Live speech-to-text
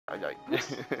ay.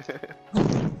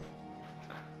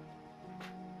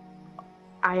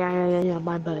 Ay,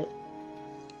 my butt.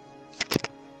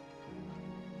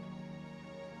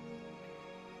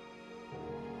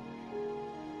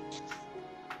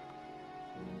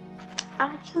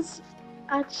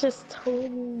 I just told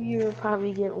you you're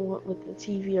probably getting what with the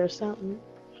TV or something.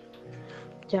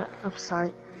 Yeah, I'm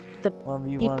sorry. The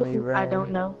 1v1 people me who I ran.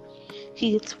 don't know,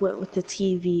 he gets whipped with the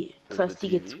TV. With Plus, the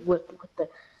he gets TV? whipped with the.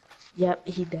 Yep,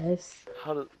 he does.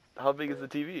 How big is the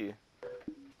TV?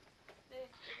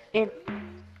 And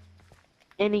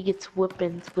and he gets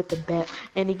whippings with the bat.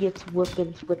 And he gets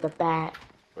whippings with the bat.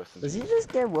 Rest in Does he peace.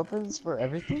 just get weapons for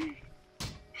everything?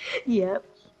 Yep.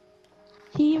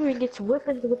 He even gets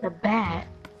whippings with the bat.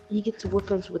 He gets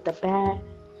whippings with the bat.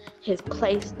 His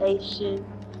PlayStation.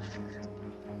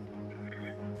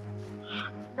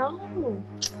 No,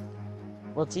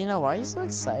 Well, Tina, why are you so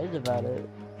excited about it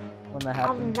when that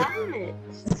I'm happened? not.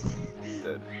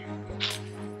 Dead.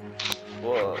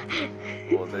 Well,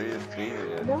 there he is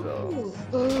streaming it, so.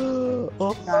 No.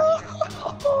 Oh.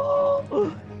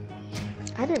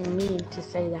 I didn't mean to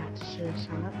say that, Sure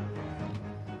Shot.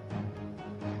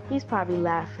 He's probably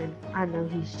laughing. I know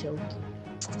he's joking.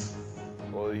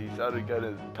 Well, he sounded kind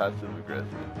of passive aggressive.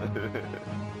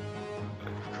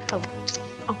 Oh,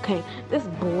 okay. This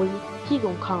boy, he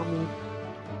gonna call me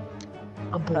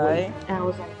a boy. Hi. And I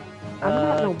was like, I'm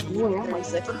not no Can you boy. give I'm 30 like,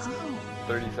 seconds?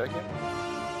 30 seconds?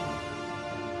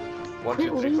 1, Quit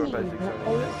 2, 3, 4, 5, leaving, 6, 7, 8,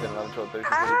 bro. 9, 10, 11, 12, 13, 14, 15,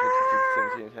 16,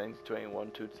 17, 18, 19, 20,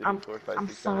 1, 2, 3, 4, 5, I'm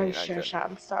 6, 7, 8, sorry, 9, Sure 10. Shot.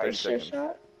 I'm sorry, 30 Sure seconds.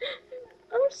 Shot.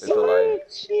 I'm It's a lie.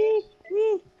 sorry,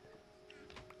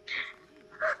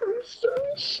 I'm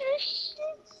sorry, Shush.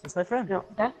 It's my friend. No,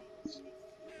 that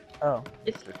Oh.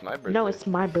 it's It's my birthday. no, it's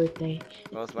my birthday.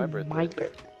 No, it's my birthday. My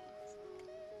birthday.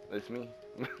 It's me.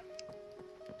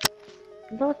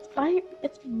 No, it's my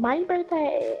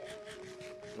birthday.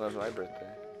 No, it's my birthday.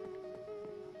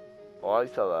 Oh, I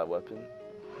saw that weapon.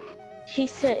 He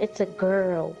said it's a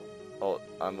girl. Oh,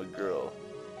 I'm a girl.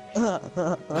 Yeah.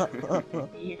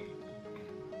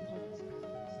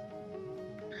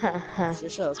 Haha.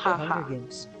 Shisha, let's play Hunger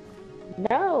Games.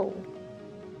 No.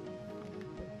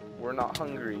 We're not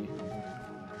hungry.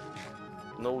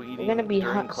 No eating We're gonna be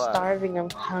during class. starving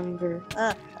of hunger.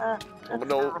 Oh, no,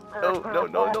 no.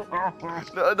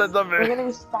 No, that's not We're fair. gonna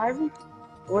be starving.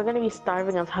 We're gonna be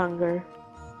starving of hunger.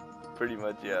 Pretty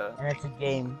much, yeah. And it's a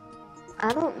game.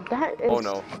 I don't. That is. Oh,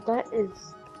 no. That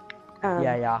is.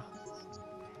 Yeah.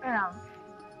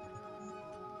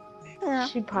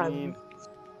 She probably. Reen.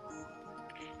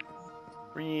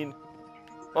 Reen.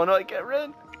 Oh no, I can't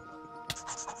run.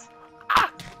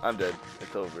 Ah! I'm dead.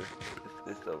 It's over.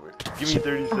 It's over. Give me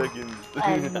 30 seconds.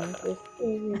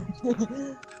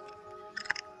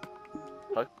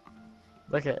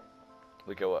 Look at.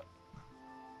 Look at what?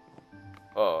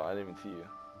 Oh, I didn't even see you.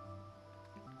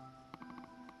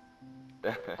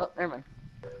 Oh, never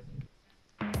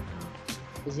mind.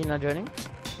 Is he not joining?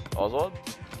 Oswald?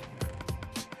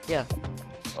 Yeah.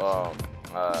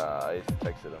 I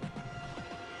texted him.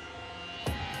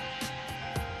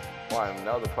 Why,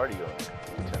 now the party going.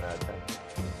 10 out of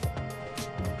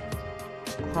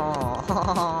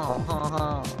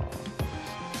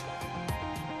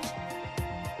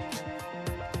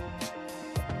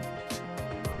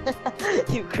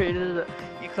 10. You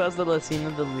you caused the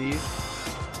Latino to leave.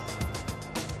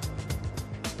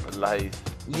 Lies.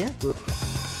 Yeah.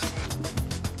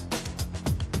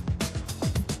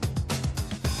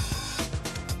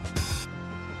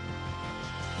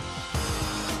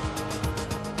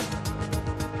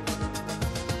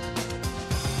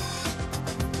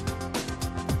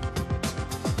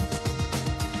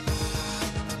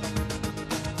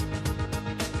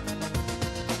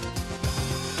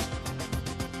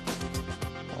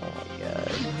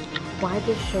 Why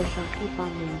does Shosha keep on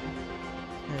leaving?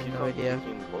 I have Keep no on idea.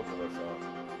 kicking both of us off.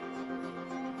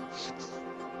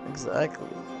 Exactly.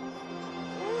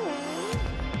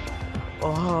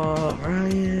 Oh,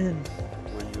 Ryan.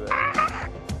 Where you at?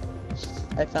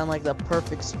 I found like the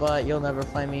perfect spot. You'll never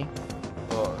find me.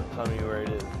 Oh, tell me where it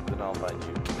is, then I'll find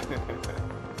you.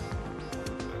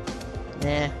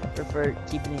 Nah, I prefer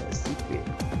keeping it a secret.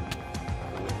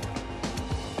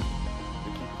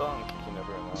 We keep on kicking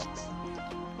everyone off.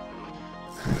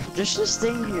 Just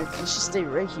stay here. Let's just stay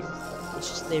right here. Let's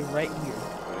just stay right here.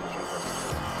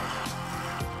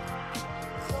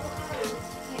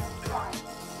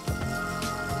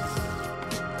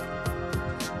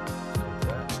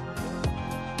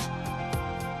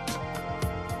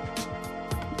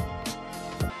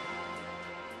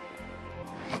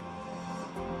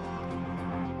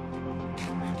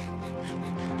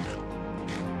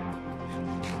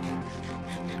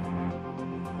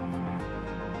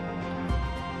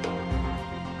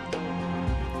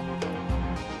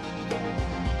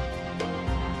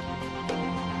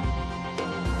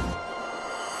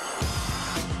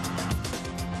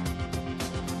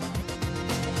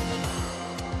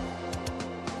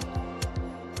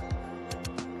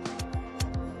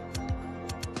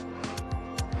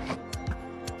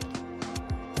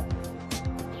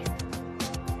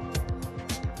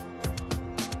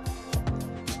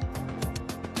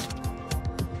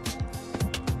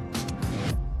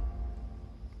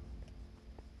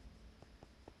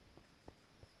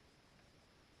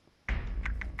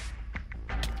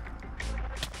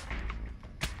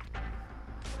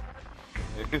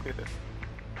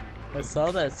 I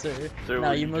saw that, sir. Sir, Now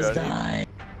were you must drowning? die.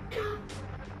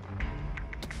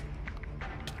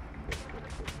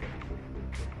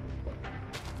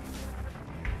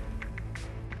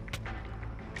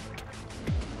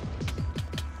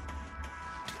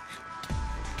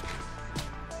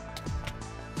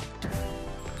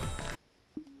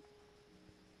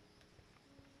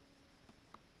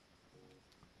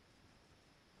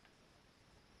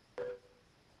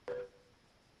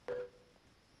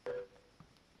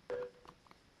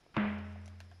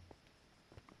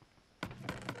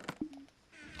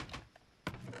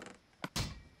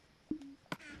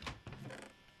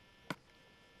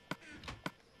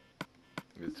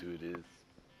 That's who it is.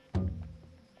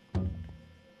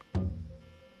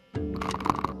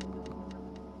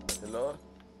 Hello?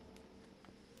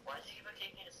 Why does he keep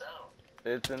kicking us out?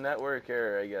 It's a network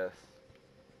error, I guess.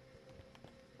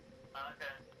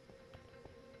 Okay.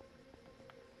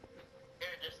 Here,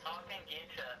 just talk in game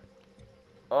chat.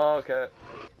 Oh, okay.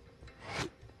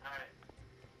 Alright.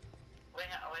 Wait,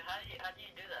 how do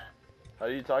you do that? How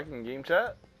are you talking in game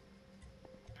chat?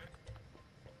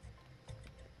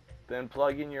 Then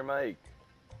plug in your mic.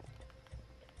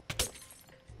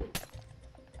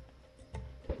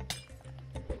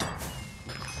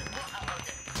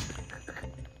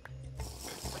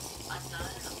 I'm not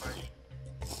in the party.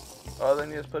 Oh, then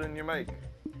you just put in your mic.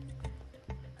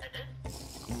 I did?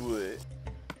 What?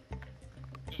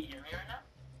 Can you hear me right now?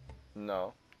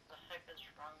 No. What the heck is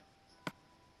wrong?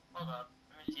 Hold up.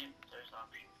 Let me see if there's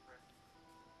option for it.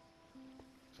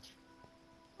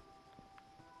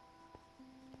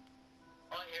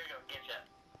 Oh, here we go. Game chat.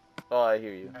 Oh, I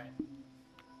hear you. Alright.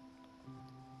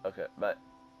 Okay, bye.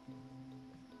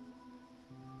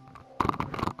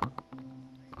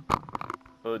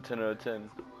 Oh, 10 out of 10.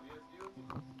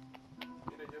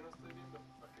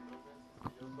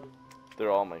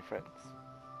 They're all my friends.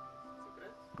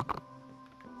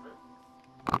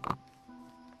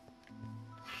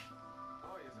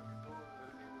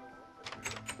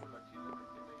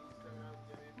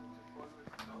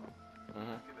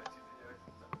 Mhm.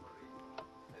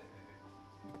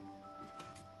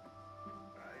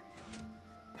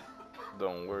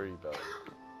 Don't worry about it.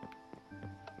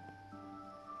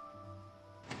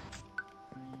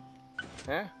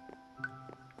 Huh?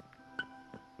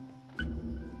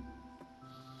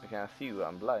 I can't see you,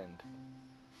 I'm blind.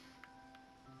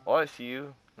 Oh, I see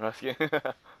you. I'm just kidding.